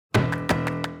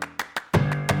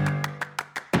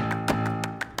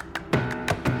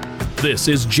This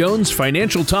is Jones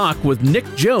Financial Talk with Nick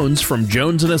Jones from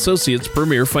Jones & Associates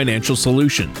Premier Financial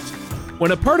Solutions.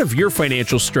 When a part of your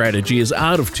financial strategy is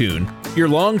out of tune, your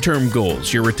long-term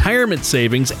goals, your retirement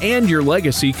savings, and your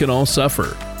legacy can all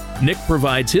suffer. Nick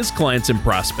provides his clients and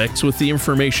prospects with the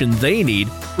information they need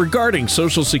regarding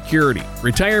Social Security,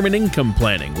 retirement income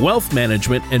planning, wealth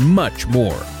management, and much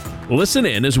more. Listen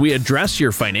in as we address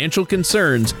your financial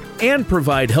concerns and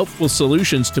provide helpful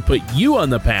solutions to put you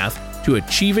on the path to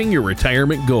achieving your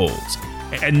retirement goals.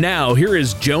 And now, here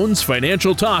is Jones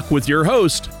Financial Talk with your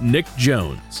host, Nick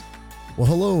Jones. Well,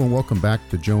 hello and welcome back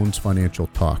to Jones Financial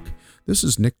Talk. This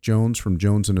is Nick Jones from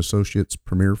Jones & Associates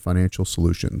Premier Financial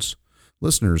Solutions.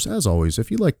 Listeners, as always, if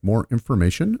you'd like more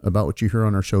information about what you hear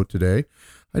on our show today,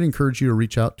 I'd encourage you to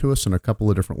reach out to us in a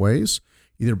couple of different ways,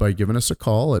 either by giving us a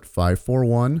call at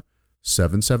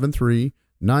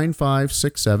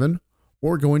 541-773-9567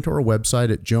 or going to our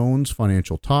website at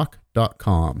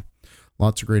jonesfinancialtalk.com.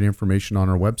 Lots of great information on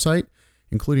our website,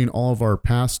 including all of our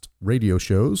past radio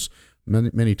shows,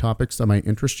 many topics that might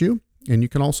interest you. And you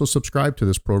can also subscribe to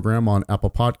this program on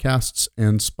Apple Podcasts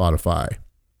and Spotify.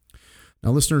 Now,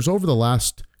 listeners, over the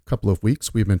last couple of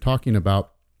weeks, we've been talking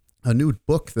about a new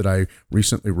book that I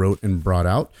recently wrote and brought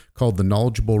out called The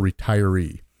Knowledgeable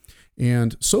Retiree.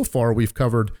 And so far, we've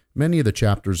covered many of the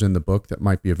chapters in the book that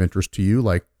might be of interest to you,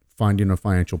 like finding a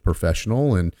financial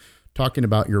professional and talking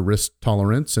about your risk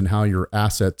tolerance and how your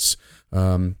assets,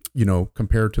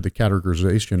 compare to the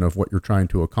categorization of what you're trying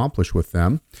to accomplish with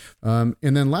them. And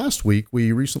then last week,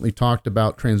 we recently talked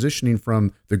about transitioning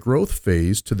from the growth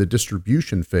phase to the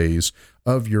distribution phase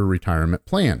of your retirement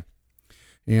plan.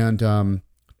 And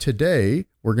today,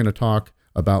 we're going to talk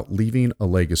about leaving a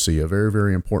legacy, a very,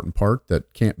 very important part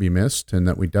that can't be missed and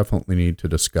that we definitely need to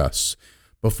discuss.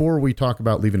 Before we talk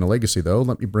about leaving a legacy, though,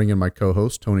 let me bring in my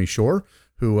co-host, Tony Shore,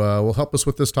 who will help us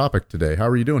with this topic today. How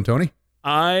are you doing, Tony?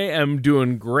 I am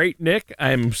doing great, Nick.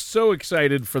 I'm so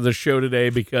excited for the show today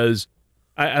because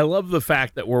I love the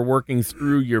fact that we're working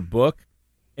through your book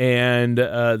and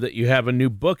that you have a new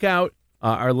book out.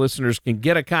 Our listeners can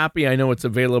get a copy. I know it's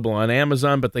available on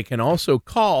Amazon, but they can also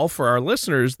call. For our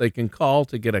listeners, they can call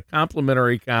to get a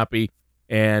complimentary copy,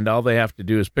 and all they have to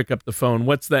do is pick up the phone.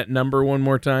 What's that number one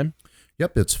more time?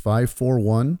 Yep, it's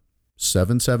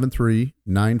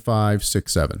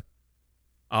 541-773-9567.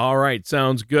 All right,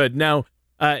 sounds good. Now,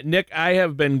 Nick, I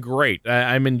have been great.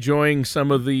 I'm enjoying some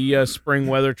of the spring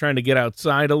weather, trying to get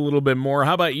outside a little bit more.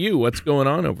 How about you? What's going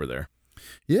on over there?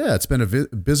 Yeah, it's been a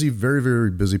busy, very,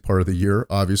 very busy part of the year.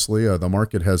 Obviously, the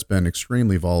market has been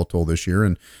extremely volatile this year,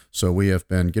 and so we have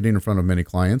been getting in front of many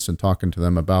clients and talking to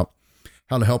them about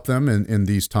how to help them in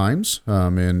these times,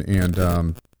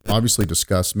 and obviously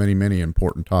discuss many, many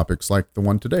important topics like the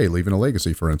one today, leaving a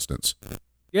legacy, for instance.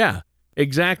 Yeah,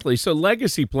 exactly. So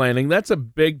legacy planning, that's a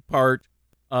big part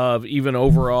of even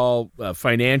overall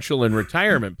financial and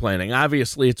retirement planning.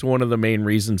 Obviously, it's one of the main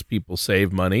reasons people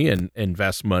save money and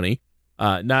invest money,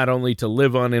 not only to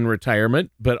live on in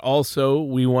retirement, but also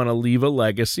we want to leave a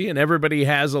legacy, and everybody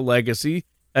has a legacy.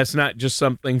 That's not just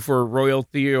something for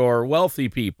royalty or wealthy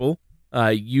people.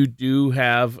 You do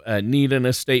need an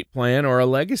estate plan or a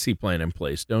legacy plan in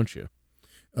place, don't you?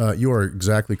 You are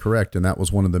exactly correct. And that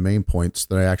was one of the main points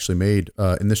that I actually made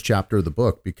in this chapter of the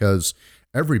book, because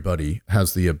everybody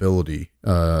has the ability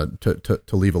to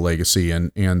leave a legacy.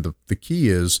 And the key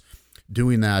is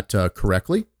doing that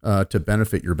correctly to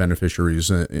benefit your beneficiaries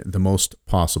the most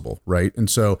possible, right? And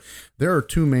so there are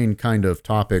two main kind of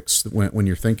topics when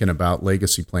you're thinking about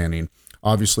legacy planning.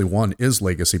 Obviously, one is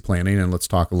legacy planning, and let's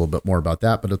talk a little bit more about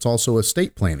that, but it's also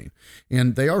estate planning,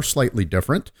 and they are slightly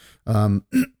different.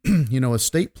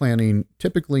 Estate planning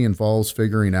typically involves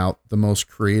figuring out the most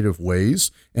creative ways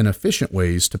and efficient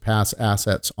ways to pass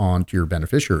assets on to your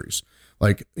beneficiaries.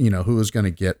 Like, who is going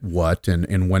to get what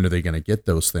and when are they going to get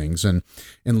those things? And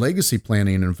legacy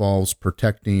planning involves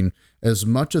protecting as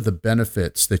much of the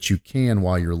benefits that you can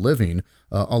while you're living,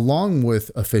 along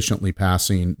with efficiently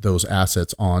passing those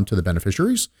assets on to the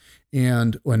beneficiaries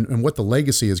and what the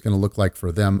legacy is going to look like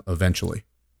for them eventually.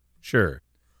 Sure.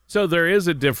 So there is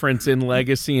a difference in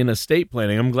legacy and estate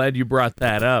planning. I'm glad you brought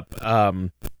that up.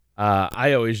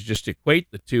 I always just equate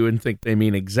the two and think they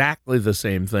mean exactly the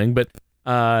same thing, but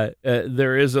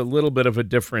there is a little bit of a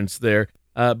difference there.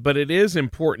 But it is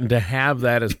important to have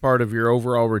that as part of your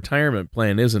overall retirement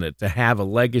plan, isn't it? To have a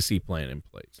legacy plan in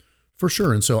place. For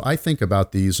sure. And so I think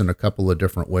about these in a couple of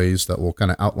different ways that we'll kind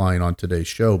of outline on today's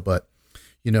show. But,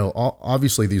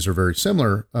 obviously these are very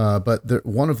similar, but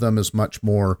one of them is much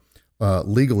more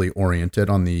legally oriented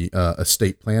on the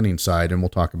estate planning side, and we'll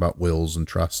talk about wills and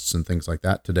trusts and things like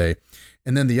that today.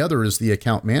 And then the other is the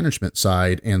account management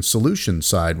side and solution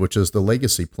side, which is the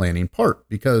legacy planning part,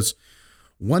 because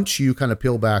once you kind of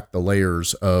peel back the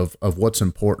layers of what's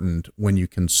important when you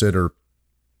consider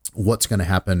what's going to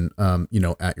happen,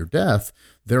 at your death,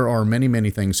 there are many, many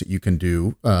things that you can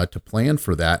do to plan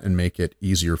for that and make it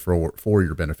easier for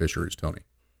your beneficiaries, Tony.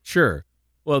 Sure.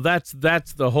 Well, that's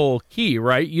the whole key,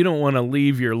 right? You don't want to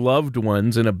leave your loved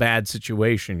ones in a bad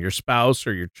situation, your spouse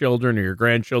or your children or your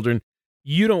grandchildren.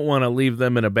 You don't want to leave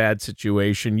them in a bad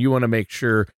situation. You want to make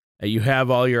sure that you have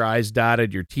all your I's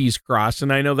dotted, your T's crossed.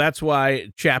 And I know that's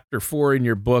why chapter 4 in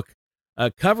your book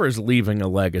covers leaving a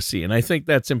legacy. And I think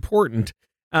that's important.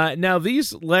 Now,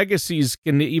 these legacies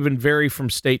can even vary from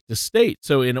state to state.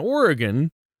 So in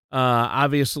Oregon,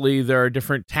 obviously, there are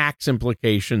different tax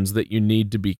implications that you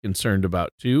need to be concerned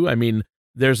about, too. I mean,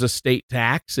 there's a state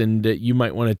tax, and you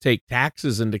might want to take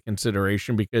taxes into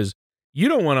consideration because you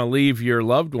don't want to leave your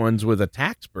loved ones with a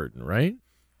tax burden, right?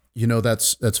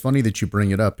 That's funny that you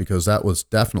bring it up, because that was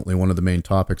definitely one of the main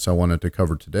topics I wanted to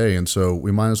cover today. And so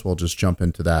we might as well just jump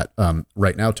into that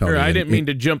right now, Tony. Sure, I didn't mean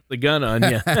to jump the gun on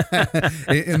you.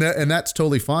 and that's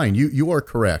totally fine. You are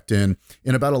correct. And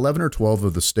in about 11 or 12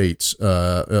 of the states,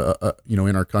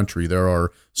 in our country, there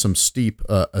are some steep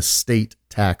estate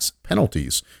tax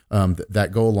penalties that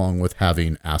go along with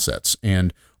having assets.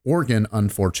 And Oregon,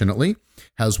 unfortunately,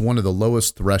 has one of the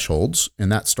lowest thresholds,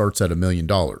 and that starts at $1 million.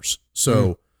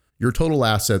 So your total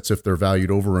assets, if they're valued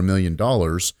over $1 million,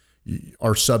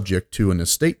 are subject to an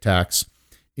estate tax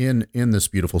in this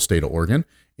beautiful state of Oregon.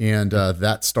 And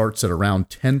that starts at around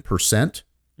 10%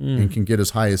 and can get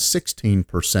as high as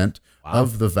 16%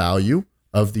 of the value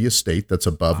of the estate that's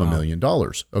above $1 million.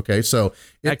 Okay, so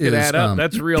that could add up.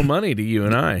 That's real money to you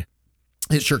and I.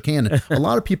 It sure can. A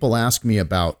lot of people ask me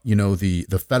about,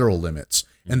 the federal limits,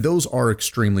 and those are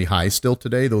extremely high still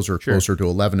today. Those are closer to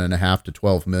 11.5 to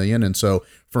 12 million. And so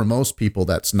for most people,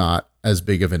 that's not as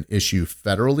big of an issue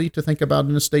federally to think about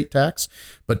an estate tax.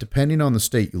 But depending on the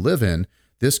state you live in,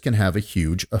 this can have a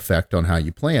huge effect on how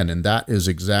you plan. And that is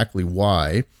exactly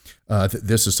why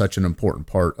this is such an important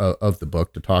part of the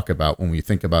book to talk about when we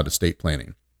think about estate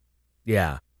planning.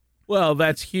 Yeah. Well,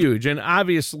 that's huge. And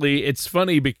obviously, it's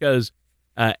funny because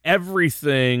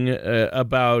everything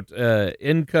about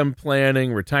income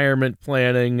planning, retirement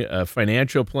planning,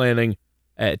 financial planning,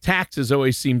 taxes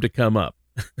always seem to come up.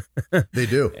 They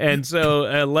do. And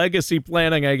so legacy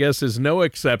planning, I guess, is no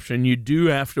exception. You do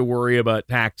have to worry about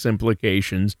tax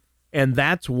implications. And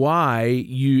that's why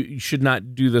you should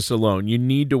not do this alone. You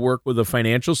need to work with a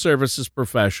financial services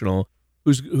professional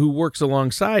who works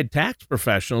alongside tax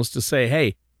professionals to say,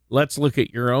 hey, let's look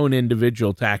at your own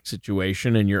individual tax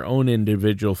situation and your own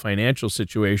individual financial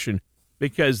situation,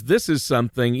 because this is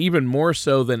something even more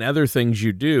so than other things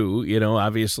you do,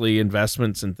 obviously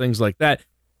investments and things like that.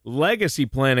 Legacy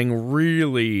planning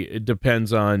really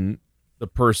depends on the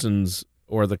person's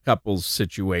or the couple's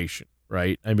situation,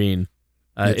 right? I mean,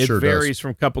 it sure varies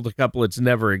from couple to couple. It's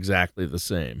never exactly the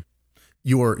same.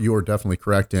 You are definitely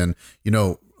correct. And,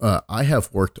 I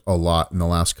have worked a lot in the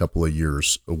last couple of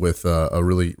years with a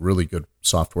really, really good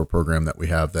software program that we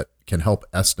have that can help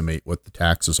estimate what the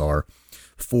taxes are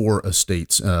for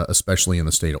estates, especially in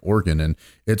the state of Oregon. And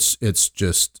it's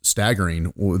just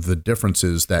staggering the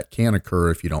differences that can occur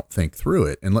if you don't think through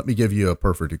it. And let me give you a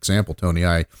perfect example, Tony.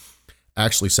 I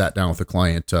actually sat down with a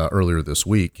client earlier this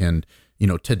week, and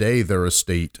today their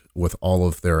estate with all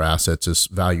of their assets is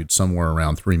valued somewhere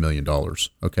around $3 million.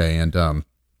 Okay. And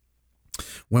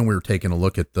when we were taking a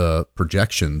look at the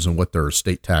projections and what their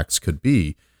estate tax could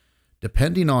be,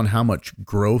 depending on how much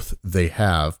growth they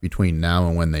have between now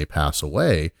and when they pass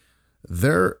away,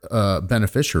 their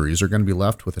beneficiaries are going to be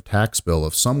left with a tax bill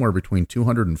of somewhere between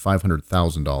 $200,000 and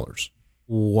 $500,000.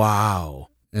 Wow.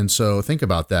 And so think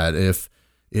about that.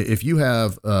 If you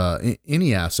have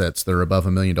any assets that are above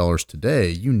 $1 million today,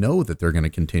 you know that they're going to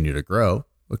continue to grow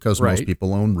because most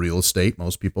people own real estate,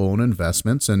 most people own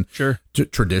investments, and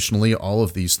traditionally all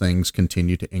of these things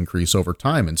continue to increase over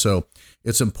time. And so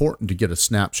it's important to get a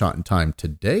snapshot in time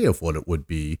today of what it would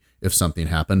be if something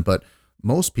happened, but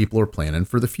most people are planning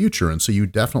for the future. And so you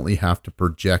definitely have to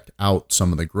project out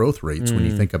some of the growth rates when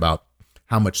you think about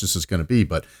how much this is going to be.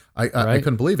 But I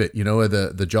couldn't believe it.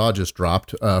 The jaw just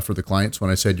dropped for the clients when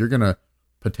I said, you're going to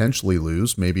potentially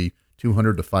lose maybe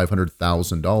 $200,000 to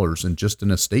 $500,000 in just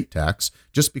an estate tax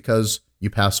just because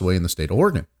you pass away in the state of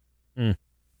Oregon.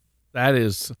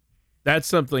 That's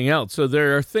something else. So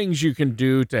there are things you can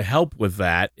do to help with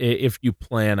that if you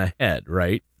plan ahead,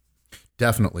 right?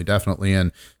 Definitely.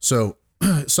 And so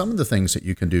some of the things that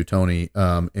you can do, Tony,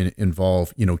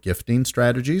 involve, gifting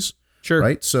strategies. Sure.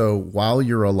 Right. So while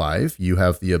you're alive, you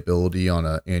have the ability on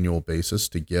an annual basis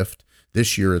to gift.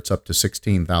 This year, it's up to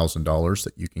 $16,000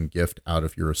 that you can gift out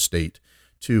of your estate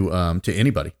to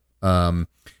anybody.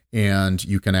 And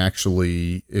you can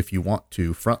actually, if you want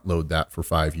to, front load that for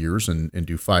 5 years and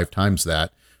do 5 times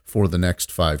that for the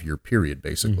next 5-year period,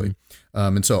 basically.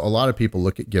 And so a lot of people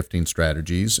look at gifting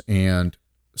strategies, and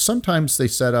sometimes they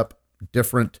set up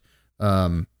different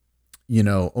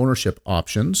ownership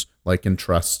options, like in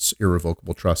trusts,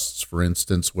 irrevocable trusts, for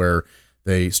instance, where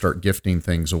they start gifting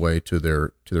things away to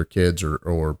their kids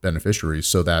or beneficiaries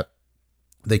so that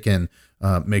they can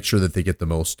make sure that they get the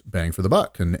most bang for the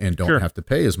buck and don't Sure. have to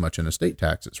pay as much in estate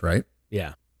taxes, right?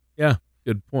 Yeah. Yeah.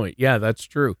 Good point. Yeah, that's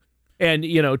true. And,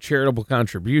 charitable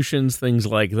contributions, things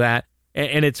like that.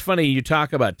 And it's funny, you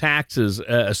talk about taxes,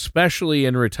 especially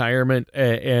in retirement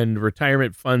and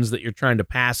retirement funds that you're trying to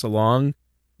pass along.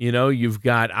 You've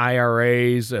got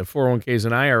IRAs, 401ks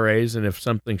and IRAs, and if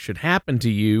something should happen to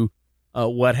you,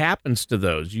 what happens to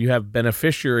those? You have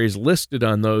beneficiaries listed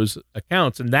on those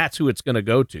accounts, and that's who it's going to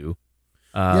go to.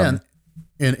 And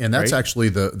that's right? actually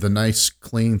the nice,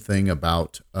 clean thing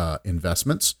about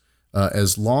investments.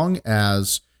 As long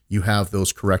as you have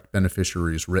those correct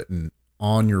beneficiaries written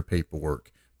on your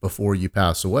paperwork before you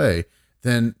pass away,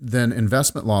 then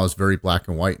investment law is very black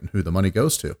and white in who the money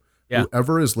goes to. Yeah.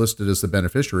 Whoever is listed as the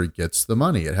beneficiary gets the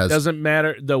money. It Doesn't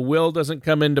matter. The will doesn't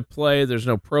come into play. There's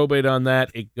no probate on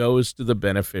that. It goes to the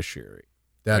beneficiary.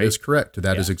 That is correct.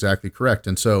 That is exactly correct.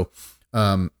 And so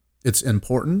it's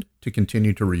important to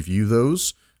continue to review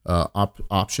those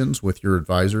options with your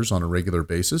advisors on a regular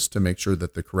basis to make sure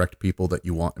that the correct people that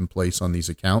you want in place on these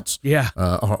accounts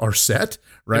are set,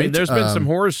 right? I mean, there's been some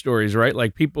horror stories, right?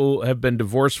 Like people have been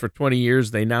divorced for 20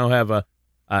 years. They now have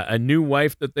a new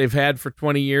wife that they've had for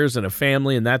 20 years and a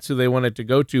family, and that's who they wanted to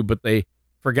go to, but they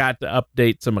forgot to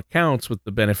update some accounts with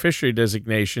the beneficiary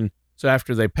designation. So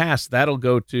after they pass, that'll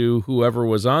go to whoever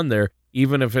was on there,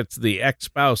 even if it's the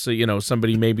ex-spouse,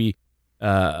 somebody maybe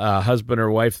a husband or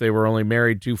wife they were only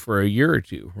married to for a year or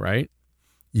two, right?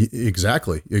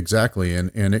 Exactly.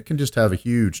 And it can just have a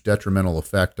huge detrimental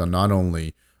effect on not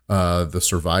only the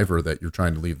survivor that you're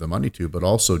trying to leave the money to, but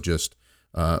also just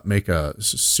make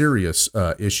serious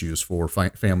issues for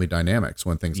family dynamics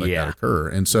when things like that occur.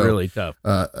 And so really tough.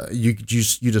 You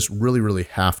just really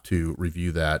have to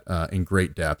review that in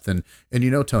great depth. And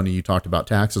Tony, you talked about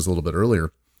taxes a little bit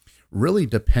earlier. Really,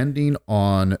 depending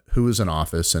on who is in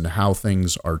office and how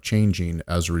things are changing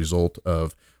as a result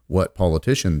of what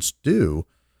politicians do,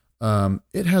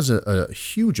 it has a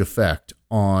huge effect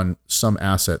on some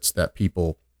assets that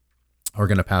people are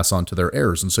going to pass on to their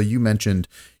heirs. And so you mentioned,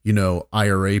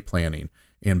 IRA planning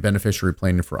and beneficiary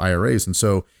planning for IRAs. And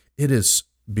so it has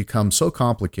become so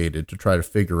complicated to try to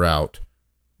figure out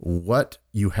what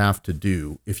you have to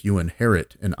do if you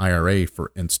inherit an IRA,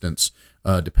 for instance,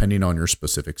 depending on your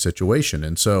specific situation.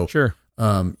 And so,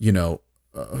 10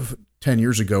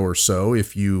 years ago or so,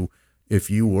 if you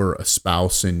were a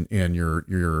spouse and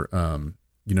your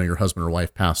husband or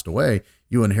wife passed away,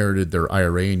 you inherited their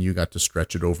IRA and you got to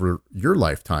stretch it over your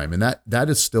lifetime. And that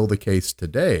is still the case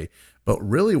today. But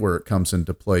really where it comes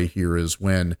into play here is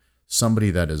when somebody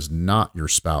that is not your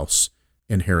spouse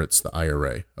inherits the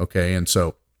IRA. Okay. And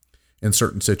so in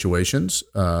certain situations,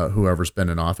 whoever's been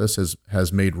in office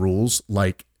has made rules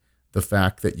like the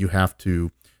fact that you have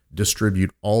to distribute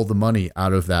all the money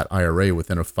out of that IRA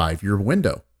within a 5-year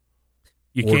window.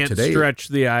 You can't stretch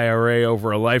the IRA over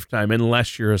a lifetime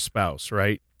unless you're a spouse,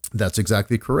 right? That's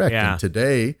exactly correct. Yeah. And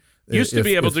today,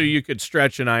 you could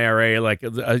stretch an IRA like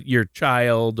your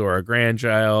child or a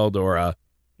grandchild or a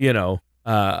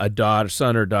daughter,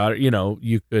 son or daughter.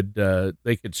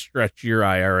 They could stretch your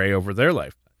IRA over their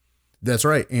lifetime. That's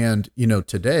right. And,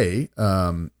 today,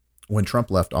 when Trump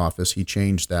left office, he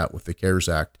changed that with the CARES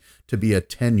Act to be a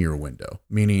 10-year window,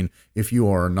 meaning if you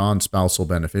are a non-spousal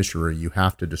beneficiary, you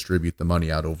have to distribute the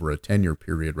money out over a 10-year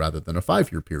period rather than a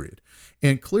 5-year period.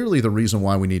 And clearly the reason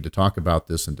why we need to talk about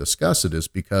this and discuss it is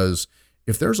because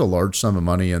if there's a large sum of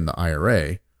money in the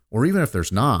IRA, or even if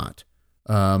there's not,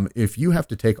 if you have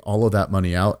to take all of that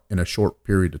money out in a short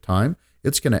period of time,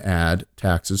 it's going to add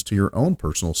taxes to your own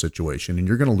personal situation, and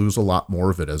you're going to lose a lot more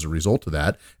of it as a result of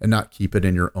that and not keep it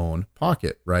in your own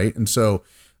pocket, right? And so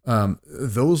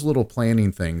those little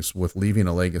planning things with leaving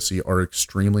a legacy are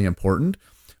extremely important.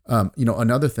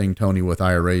 Another thing, Tony, with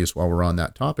IRAs, while we're on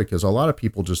that topic, is a lot of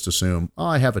people just assume,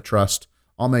 I have a trust,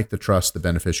 I'll make the trust the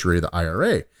beneficiary of the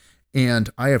IRA. And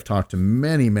I have talked to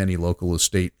many, many local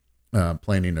estate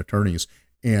planning attorneys,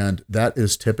 And that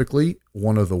is typically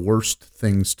one of the worst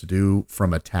things to do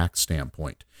from a tax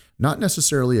standpoint. Not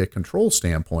necessarily a control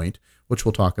standpoint, which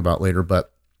we'll talk about later,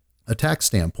 but a tax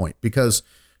standpoint, because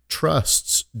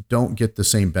trusts don't get the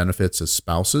same benefits as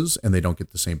spouses, and they don't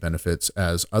get the same benefits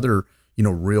as other,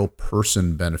 real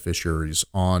person beneficiaries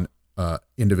on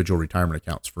individual retirement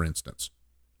accounts, for instance.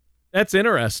 That's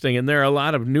interesting, and there are a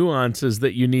lot of nuances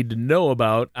that you need to know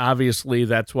about. Obviously,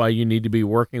 that's why you need to be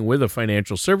working with a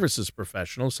financial services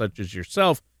professional such as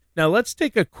yourself. Now, let's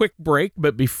take a quick break,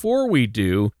 but before we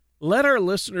do, let our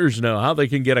listeners know how they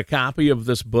can get a copy of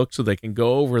this book so they can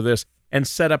go over this and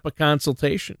set up a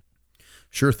consultation.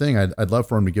 Sure thing. I'd love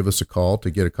for them to give us a call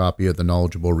to get a copy of The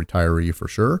Knowledgeable Retiree for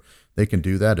sure. They can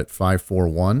do that at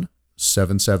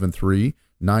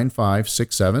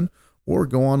 541-773-9567, or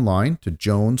go online to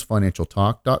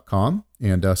jonesfinancialtalk.com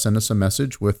and send us a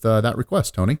message with that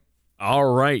request, Tony.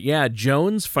 All right. Yeah,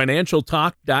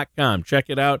 jonesfinancialtalk.com. Check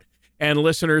it out. And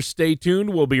listeners, stay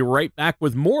tuned. We'll be right back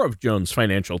with more of Jones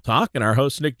Financial Talk and our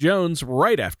host, Nick Jones,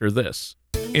 right after this.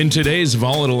 In today's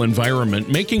volatile environment,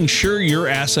 making sure your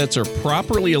assets are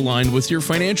properly aligned with your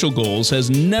financial goals has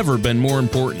never been more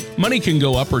important. Money can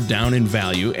go up or down in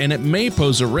value, and it may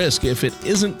pose a risk if it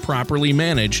isn't properly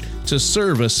managed to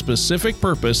serve a specific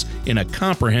purpose in a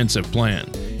comprehensive plan.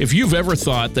 If you've ever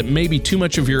thought that maybe too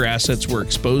much of your assets were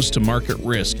exposed to market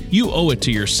risk, you owe it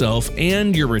to yourself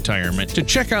and your retirement to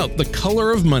check out the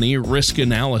Color of Money risk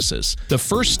analysis. The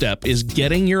first step is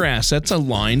getting your assets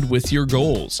aligned with your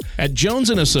goals. At Jones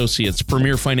 & Associates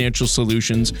Premier Financial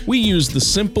Solutions, we use the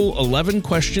simple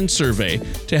 11-question survey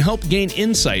to help gain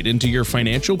insight into your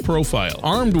financial profile.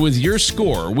 Armed with your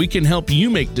score, we can help you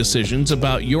make decisions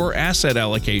about your asset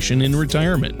allocation in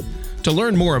retirement. To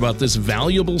learn more about this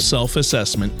valuable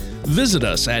self-assessment, visit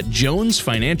us at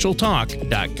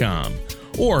jonesfinancialtalk.com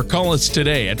or call us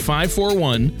today at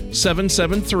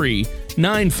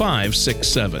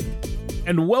 541-773-9567.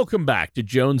 And welcome back to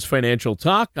Jones Financial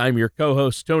Talk. I'm your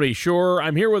co-host, Tony Shore.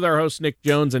 I'm here with our host, Nick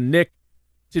Jones. And Nick,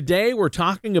 today we're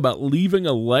talking about leaving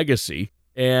a legacy,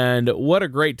 and what a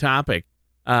great topic.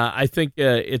 I think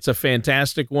it's a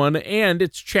fantastic one, and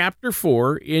it's chapter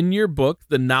 4 in your book,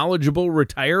 The Knowledgeable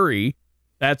Retiree.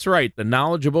 That's right, The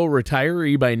Knowledgeable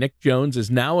Retiree by Nick Jones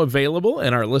is now available,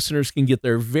 and our listeners can get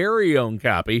their very own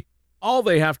copy. All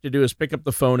they have to do is pick up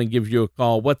the phone and give you a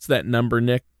call. What's that number,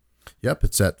 Nick? Yep,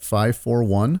 it's at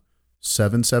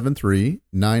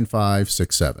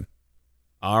 541-773-9567.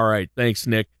 All right, thanks,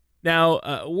 Nick. Now,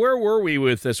 where were we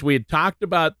with this? We had talked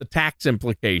about the tax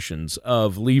implications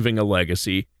of leaving a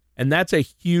legacy, and that's a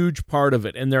huge part of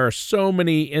it. And there are so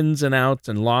many ins and outs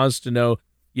and laws to know.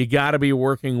 You got to be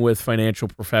working with financial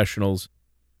professionals,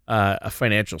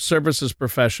 financial services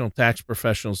professional, tax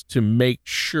professionals, to make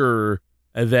sure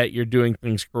that you're doing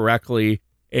things correctly,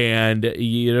 and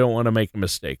you don't want to make a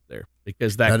mistake there,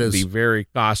 because that can be very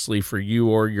costly for you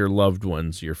or your loved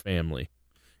ones, your family.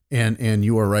 And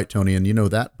you are right, Tony. And,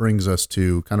 that brings us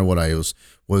to kind of what I was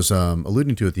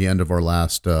alluding to at the end of our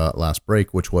last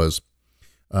break, which was,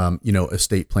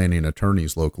 estate planning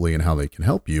attorneys locally and how they can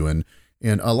help you. And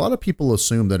a lot of people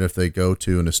assume that if they go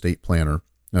to an estate planner,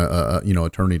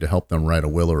 attorney to help them write a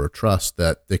will or a trust,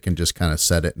 that they can just kind of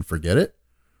set it and forget it.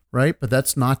 Right. But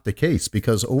that's not the case,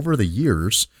 because over the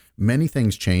years, many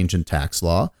things change in tax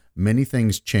law. Many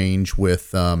things change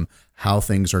with how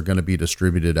things are going to be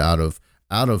distributed out of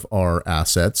our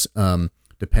assets,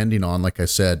 depending on, like I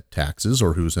said, taxes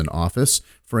or who's in office,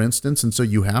 for instance. And so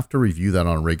you have to review that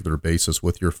on a regular basis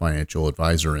with your financial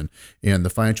advisor. And the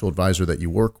financial advisor that you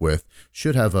work with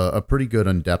should have a pretty good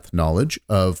in-depth knowledge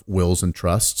of wills and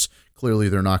trusts. Clearly,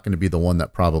 they're not going to be the one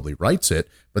that probably writes it,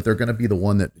 but they're going to be the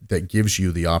one that gives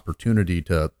you the opportunity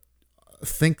to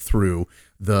think through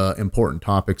the important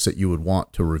topics that you would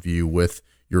want to review with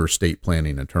your estate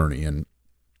planning attorney. And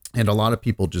a lot of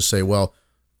people just say, well,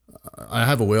 I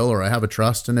have a will or I have a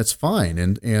trust and it's fine.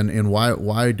 And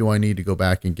why do I need to go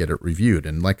back and get it reviewed?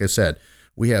 And like I said,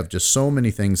 we have just so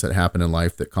many things that happen in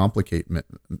life that complicate,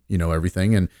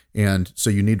 everything. And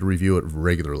so you need to review it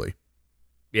regularly.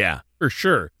 Yeah, for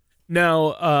sure.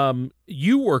 Now,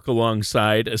 you work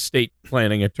alongside estate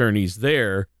planning attorneys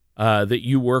there that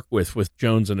you work with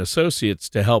Jones & Associates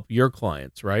to help your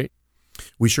clients, right?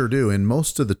 We sure do. And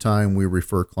most of the time we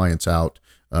refer clients out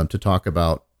to talk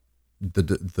about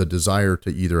the desire to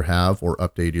either have or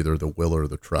update either the will or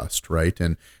the trust, right?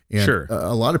 And sure.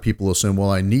 A lot of people assume,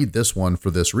 well, I need this one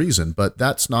for this reason, but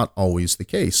that's not always the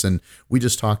case. And we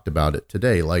just talked about it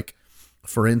today. Like,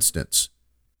 for instance,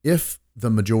 if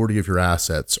the majority of your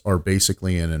assets are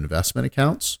basically in investment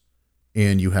accounts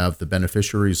and you have the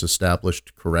beneficiaries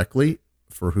established correctly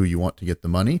for who you want to get the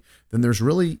money, then there's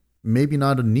really maybe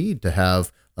not a need to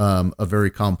have a very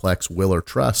complex will or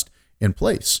trust in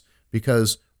place,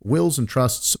 because wills and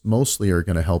trusts mostly are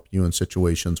going to help you in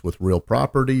situations with real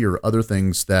property or other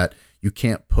things that you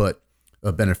can't put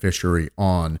a beneficiary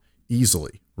on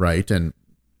easily, right? And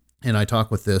I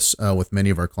talk with this with many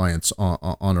of our clients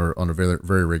on a very,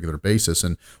 very regular basis.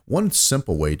 And one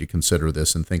simple way to consider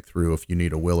this and think through if you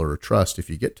need a will or a trust, if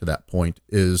you get to that point,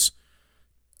 is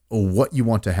what you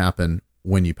want to happen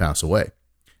when you pass away.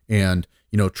 And,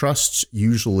 trusts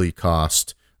usually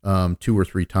cost 2 or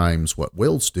 3 times what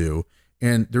wills do.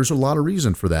 And there's a lot of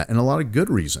reason for that, and a lot of good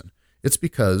reason. It's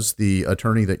because the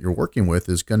attorney that you're working with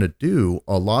is going to do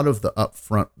a lot of the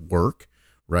upfront work,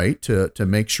 right, to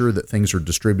make sure that things are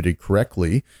distributed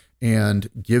correctly and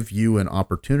give you an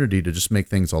opportunity to just make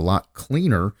things a lot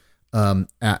cleaner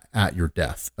at your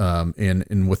death.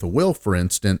 And with a will, for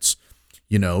instance,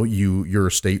 your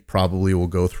estate probably will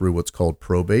go through what's called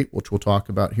probate, which we'll talk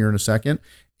about here in a second.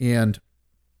 And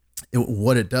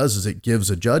what it does is it gives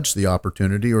a judge the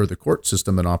opportunity, or the court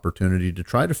system an opportunity, to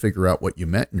try to figure out what you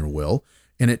meant in your will.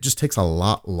 And it just takes a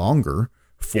lot longer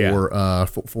for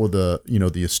the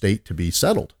the estate to be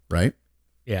settled, right?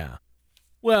 Yeah.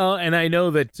 Well, and I know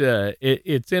that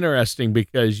it's interesting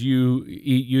because you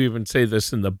even say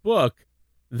this in the book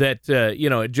that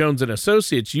at Jones and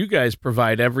Associates, you guys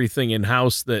provide everything in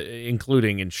house,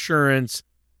 including insurance,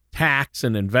 tax,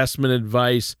 and investment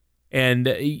advice, and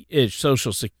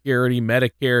Social Security,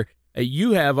 Medicare.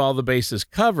 You have all the bases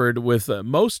covered with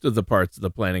most of the parts of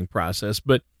the planning process,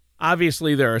 but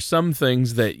obviously there are some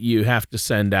things that you have to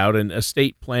send out, and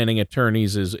estate planning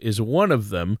attorneys is one of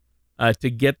them to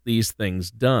get these things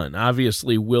done.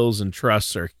 Obviously, wills and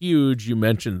trusts are huge. You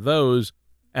mentioned those,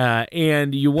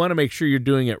 and you want to make sure you're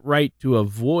doing it right to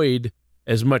avoid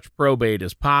as much probate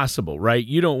as possible, right?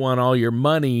 You don't want all your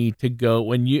money to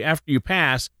go after you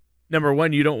pass. Number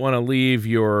one, you don't want to leave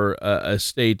your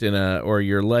estate or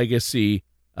your legacy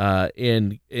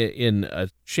in a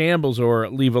shambles, or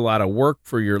leave a lot of work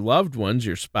for your loved ones,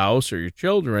 your spouse or your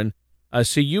children.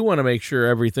 So you want to make sure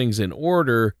everything's in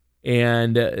order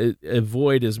and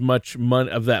avoid as much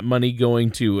of that money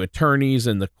going to attorneys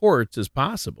and the courts as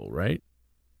possible, right?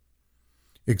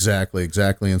 Exactly.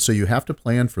 And so you have to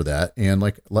plan for that. And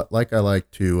like I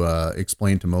like to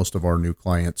explain to most of our new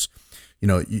clients,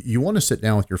 you want to sit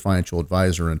down with your financial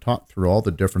advisor and talk through all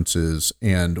the differences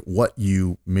and what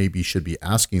you maybe should be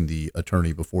asking the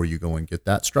attorney before you go and get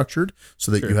that structured,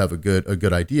 so that Sure. you have a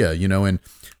good idea, and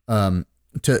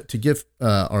to give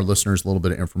our listeners a little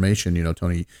bit of information,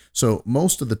 Tony. So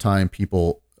most of the time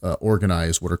people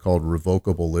organize what are called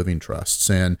revocable living trusts,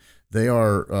 and they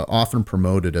are often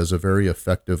promoted as a very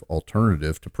effective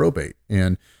alternative to probate.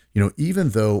 And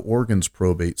even though Oregon's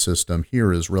probate system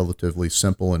here is relatively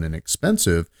simple and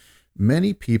inexpensive,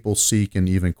 many people seek an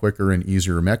even quicker and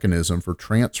easier mechanism for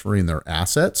transferring their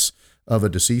assets of a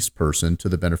deceased person to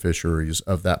the beneficiaries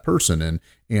of that person.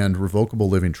 And revocable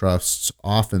living trusts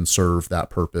often serve that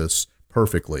purpose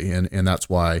perfectly. And that's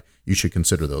why you should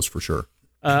consider those for sure.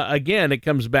 Again, it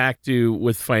comes back to,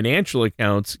 with financial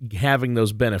accounts, having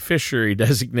those beneficiary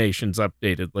designations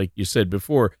updated, like you said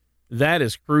before. That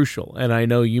is crucial, and I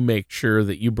know you make sure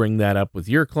that you bring that up with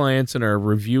your clients and are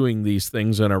reviewing these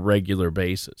things on a regular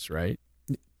basis, right?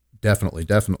 Definitely.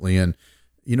 And,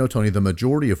 Tony, the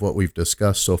majority of what we've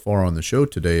discussed so far on the show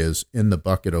today is in the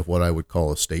bucket of what I would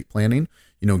call estate planning,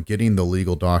 getting the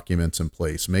legal documents in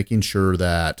place, making sure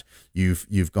that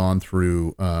you've gone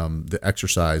through the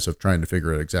exercise of trying to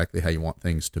figure out exactly how you want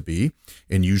things to be.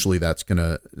 And usually that's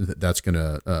gonna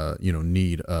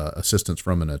need assistance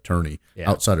from an attorney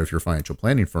outside of your financial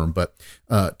planning firm. But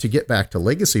to get back to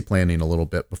legacy planning a little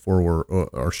bit before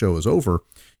our show is over,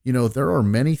 there are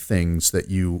many things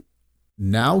that you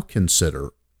now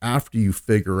consider after you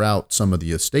figure out some of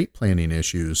the estate planning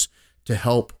issues to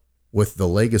help with the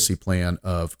legacy plan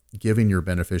of giving your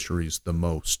beneficiaries the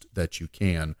most that you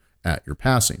can at your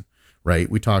passing, right?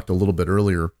 We talked a little bit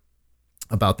earlier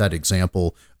about that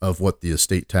example of what the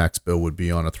estate tax bill would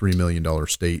be on a $3 million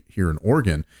estate here in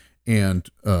Oregon. And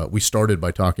we started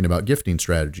by talking about gifting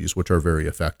strategies, which are very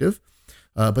effective.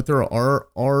 But there are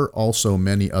also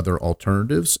many other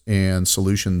alternatives and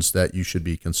solutions that you should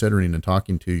be considering and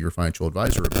talking to your financial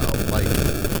advisor about, like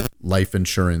life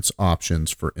insurance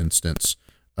options, for instance,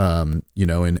 and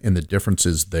the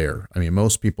differences there. I mean,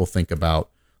 most people think about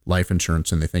life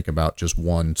insurance and they think about just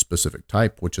one specific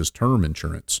type, which is term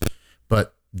insurance.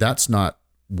 But that's not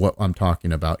what I'm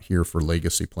talking about here for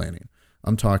legacy planning.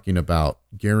 I'm talking about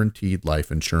guaranteed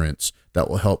life insurance that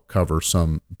will help cover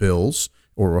some bills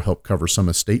or will help cover some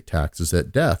estate taxes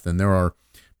at death. And there are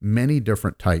many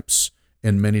different types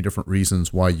and many different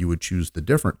reasons why you would choose the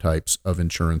different types of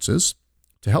insurances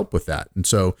to help with that. And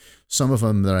so some of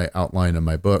them that I outline in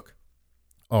my book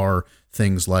are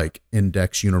things like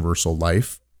index universal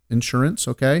life insurance,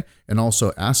 okay? And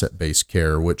also asset-based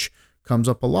care, which comes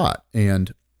up a lot.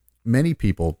 And many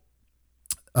people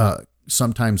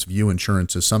sometimes view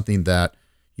insurance as something that,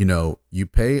 you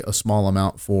pay a small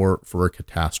amount for a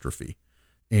catastrophe.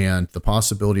 And the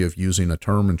possibility of using a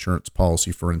term insurance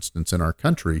policy, for instance, in our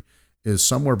country is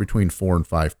somewhere between 4 and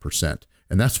 5%.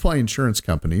 And that's why insurance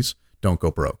companies don't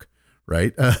go broke,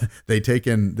 right? They take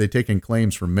in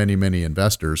claims from many, many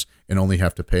investors and only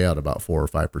have to pay out about 4 or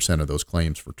 5% of those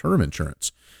claims for term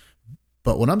insurance.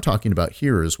 But what I'm talking about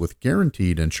here is with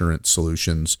guaranteed insurance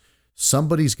solutions,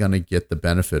 somebody's going to get the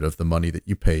benefit of the money that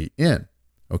you pay in.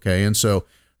 Okay. And so,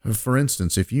 for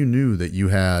instance, if you knew that you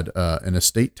had an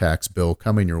estate tax bill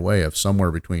coming your way of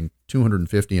somewhere between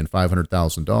 $250,000 and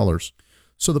 $500,000.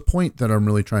 So the point that I'm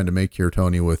really trying to make here,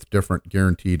 Tony, with different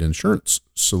guaranteed insurance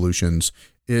solutions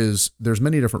is there's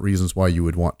many different reasons why you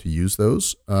would want to use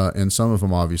those. And some of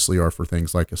them obviously are for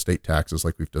things like estate taxes,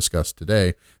 like we've discussed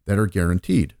today, that are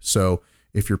guaranteed. So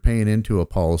if you're paying into a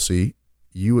policy,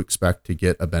 you expect to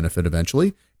get a benefit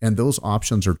eventually. And those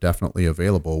options are definitely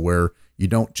available where you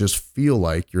don't just feel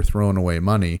like you're throwing away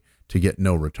money to get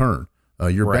no return.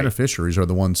 Your beneficiaries are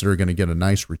the ones that are going to get a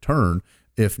nice return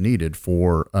if needed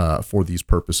for these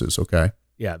purposes. Okay.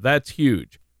 Yeah, that's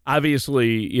huge.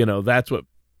 Obviously, that's what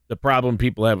the problem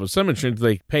people have with some insurance.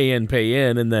 They pay in,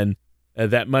 and then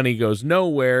that money goes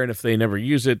nowhere. And if they never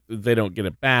use it, they don't get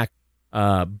it back.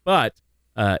 But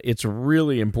it's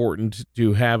really important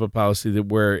to have a policy that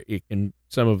where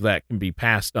some of that can be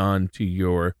passed on to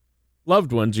your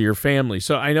loved ones or your family.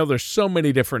 So I know there's so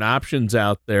many different options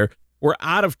out there. We're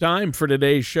out of time for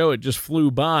today's show. It just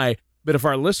flew by. But if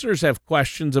our listeners have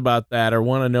questions about that or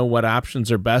want to know what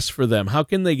options are best for them, how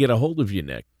can they get a hold of you,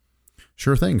 Nick?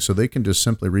 Sure thing. So they can just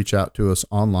simply reach out to us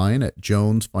online at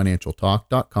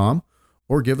jonesfinancialtalk.com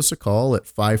or give us a call at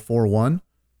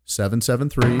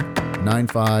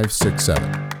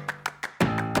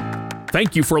 541-773-9567.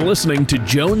 Thank you for listening to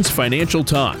Jones Financial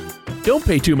Talk. Don't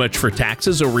pay too much for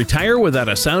taxes or retire without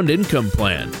a sound income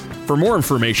plan. For more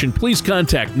information, please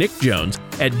contact Nick Jones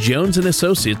at Jones &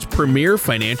 Associates Premier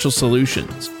Financial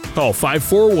Solutions. Call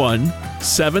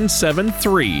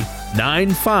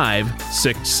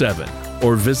 541-773-9567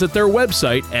 or visit their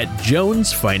website at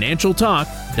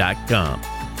jonesfinancialtalk.com.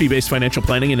 Fee-based financial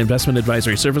planning and investment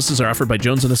advisory services are offered by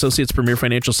Jones & Associates Premier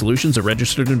Financial Solutions, a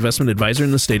registered investment advisor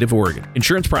in the state of Oregon.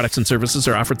 Insurance products and services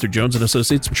are offered through Jones &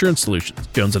 Associates Insurance Solutions.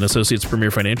 Jones & Associates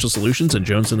Premier Financial Solutions and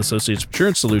Jones & Associates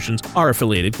Insurance Solutions are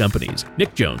affiliated companies.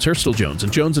 Nick Jones, Hurstel Jones,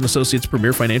 and Jones & Associates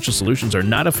Premier Financial Solutions are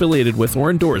not affiliated with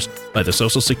or endorsed by the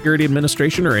Social Security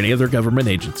Administration or any other government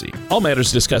agency. All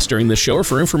matters discussed during this show are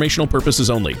for informational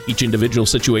purposes only. Each individual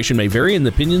situation may vary, and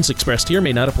the opinions expressed here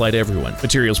may not apply to everyone.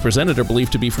 Materials presented are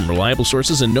believed to be from reliable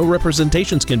sources, and no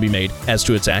representations can be made as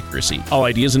to its accuracy. All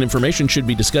ideas and information should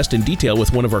be discussed in detail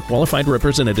with one of our qualified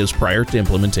representatives prior to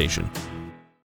implementation.